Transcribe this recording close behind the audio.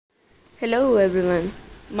Hello everyone,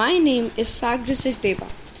 my name is Saagrr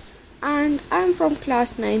and I am from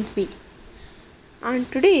class 9th B. And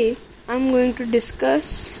today I am going to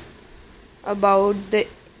discuss about the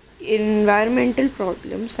environmental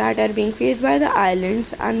problems that are being faced by the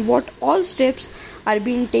islands and what all steps are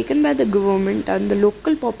being taken by the government and the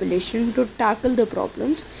local population to tackle the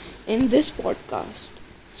problems in this podcast.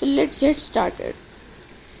 So let's get started.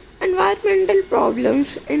 Environmental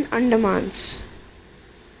problems in Andamans.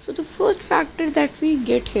 So the first factor that we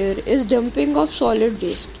get here is dumping of solid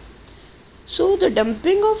waste. So the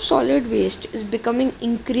dumping of solid waste is becoming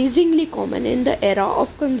increasingly common in the era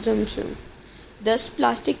of consumption. Thus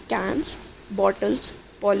plastic cans, bottles,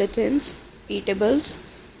 polythenes, eatables,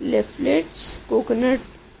 leaflets, coconut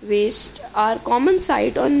waste are common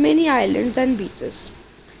sight on many islands and beaches.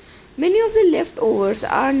 Many of the leftovers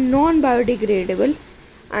are non-biodegradable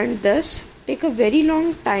and thus take a very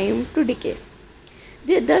long time to decay.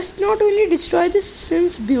 They thus not only destroy the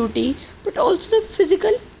scene's beauty but also the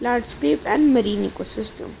physical landscape and marine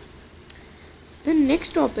ecosystem. The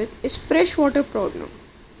next topic is freshwater problem.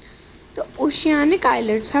 The oceanic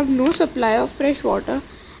islands have no supply of fresh water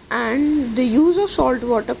and the use of salt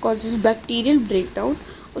water causes bacterial breakdown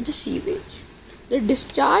of the sewage. The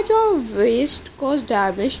discharge of waste causes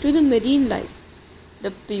damage to the marine life. The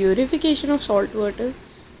purification of salt water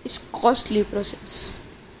is costly process.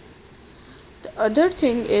 The other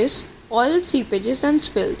thing is oil seepages and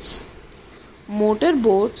spills. Motor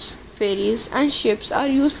boats, ferries and ships are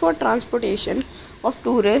used for transportation of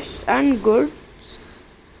tourists and goods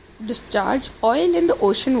discharge oil in the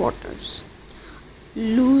ocean waters.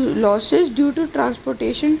 Losses due to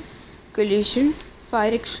transportation, collision,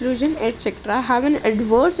 fire explosion, etc. have an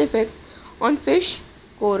adverse effect on fish,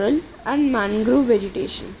 coral and mangrove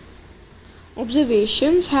vegetation.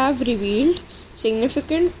 Observations have revealed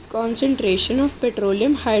significant concentration of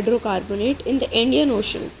petroleum hydrocarbonate in the Indian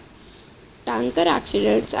Ocean. Tanker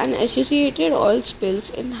accidents and associated oil spills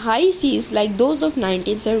in high seas like those of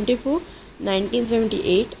 1974,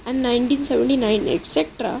 1978 and 1979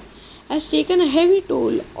 etc. has taken a heavy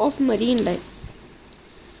toll of marine life.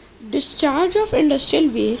 Discharge of industrial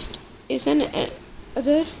waste is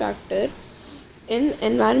another factor in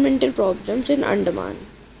environmental problems in Andaman.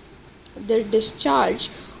 The discharge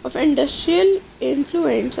of industrial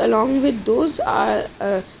influence along with those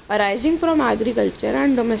arising from agriculture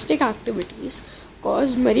and domestic activities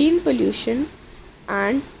cause marine pollution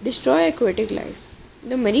and destroy aquatic life.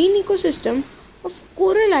 The marine ecosystem of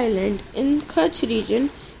Coral Island in Kutch region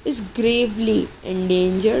is gravely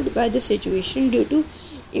endangered by the situation due to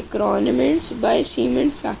encroachments by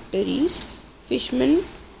cement factories, fishermen,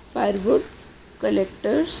 firewood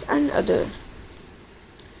collectors and others.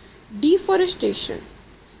 Deforestation.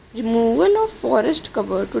 Removal of forest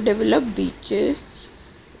cover to develop beaches,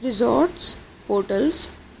 resorts,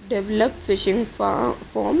 hotels, develop fishing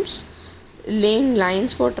farms, laying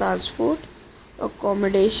lines for transport,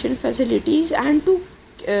 accommodation facilities and to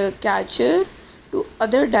cater to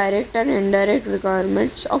other direct and indirect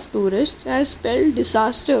requirements of tourists has spelled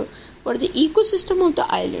disaster for the ecosystem of the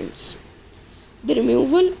islands. The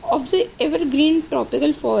removal of the evergreen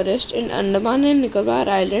tropical forest in Andaman and Nicobar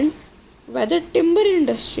Island by the timber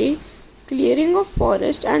industry, clearing of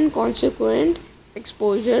forest and consequent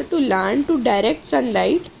exposure to land to direct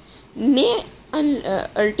sunlight may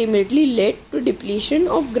ultimately lead to depletion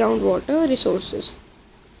of groundwater resources.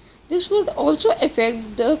 This would also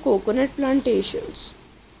affect the coconut plantations.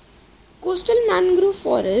 Coastal mangrove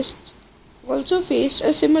forests also face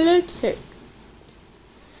a similar threat.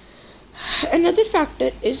 Another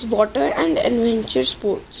factor is water and adventure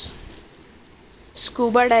sports.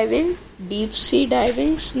 Scuba diving, deep sea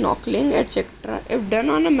diving, snorkeling, etc. if done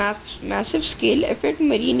on a massive scale affect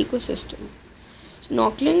marine ecosystem.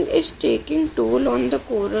 Snorkeling is taking toll on the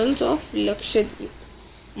corals of Lakshadweep.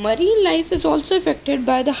 Marine life is also affected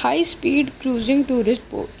by the high-speed cruising tourist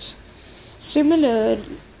boats. Similar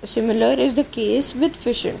is the case with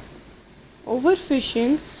fishing.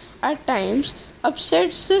 Overfishing at times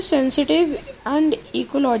upsets the sensitive and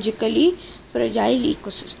ecologically fragile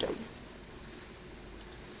ecosystem.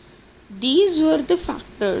 These were the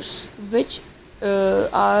factors which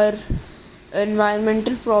are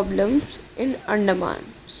environmental problems in Andaman.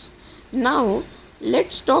 Now,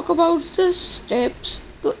 let's talk about the steps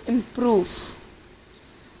to improve.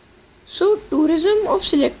 So, tourism of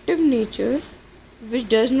selective nature, which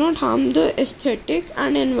does not harm the aesthetic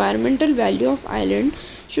and environmental value of island,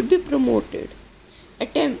 should be promoted.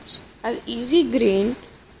 Attempts at easy gains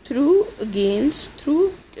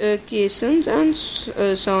through caissons and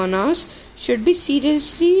saunas should be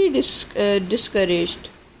seriously discouraged.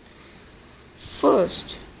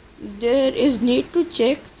 First, there is need to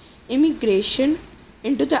check immigration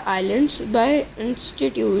into the islands by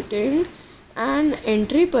instituting an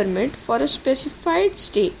entry permit for a specified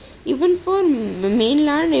stay, even for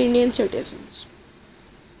mainland Indian citizens.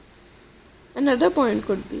 Another point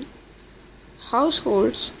could be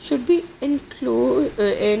households should be encouraged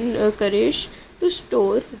to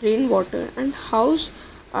store rainwater, and house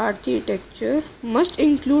architecture must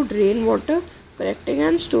include rainwater collecting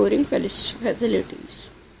and storing facilities.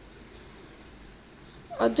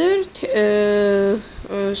 Other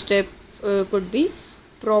step could be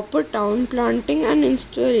proper town planting and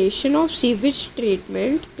installation of sewage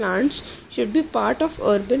treatment plants should be part of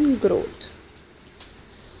urban growth.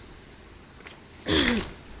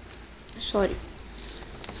 Sorry.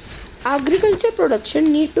 Agriculture production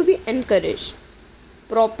need to be encouraged.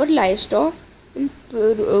 Proper livestock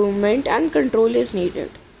improvement and control is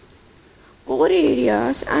needed. Core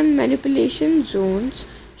areas and manipulation zones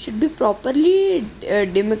should be properly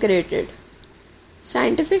demarcated.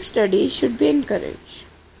 Scientific studies should be encouraged.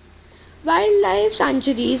 Wildlife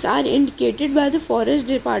sanctuaries are indicated by the Forest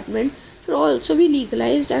Department should also be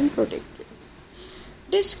legalized and protected.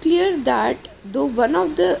 It is clear that though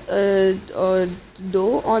on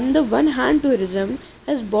the one hand tourism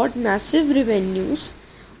has brought massive revenues,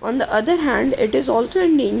 on the other hand it is also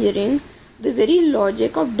endangering the very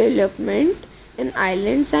logic of development in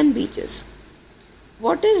islands and beaches.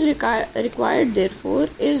 What is required therefore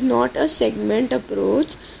is not a segment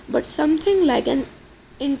approach but something like an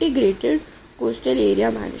integrated coastal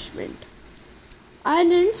area management.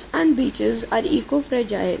 Islands and beaches are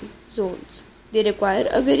eco-fragile zones. They require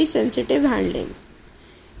a very sensitive handling.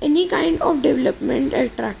 Any kind of development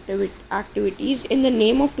activities in the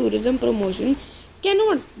name of tourism promotion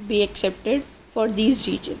cannot be accepted for these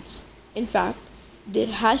regions. In fact, there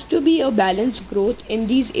has to be a balanced growth in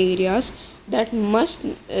these areas that must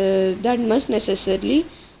necessarily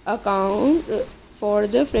account for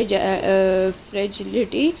the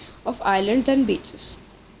fragility of islands and beaches.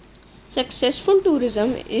 Successful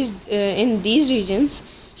tourism is in these regions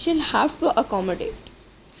shall have to accommodate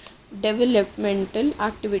developmental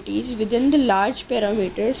activities within the large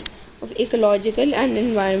parameters of ecological and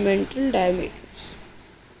environmental diameters.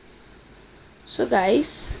 So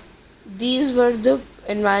guys, these were the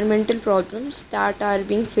environmental problems that are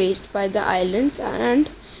being faced by the islands, and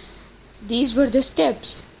these were the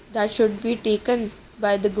steps that should be taken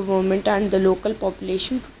by the government and the local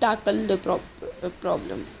population to tackle the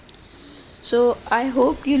problem. So I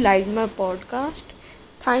hope you liked my podcast.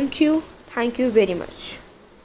 Thank you very much.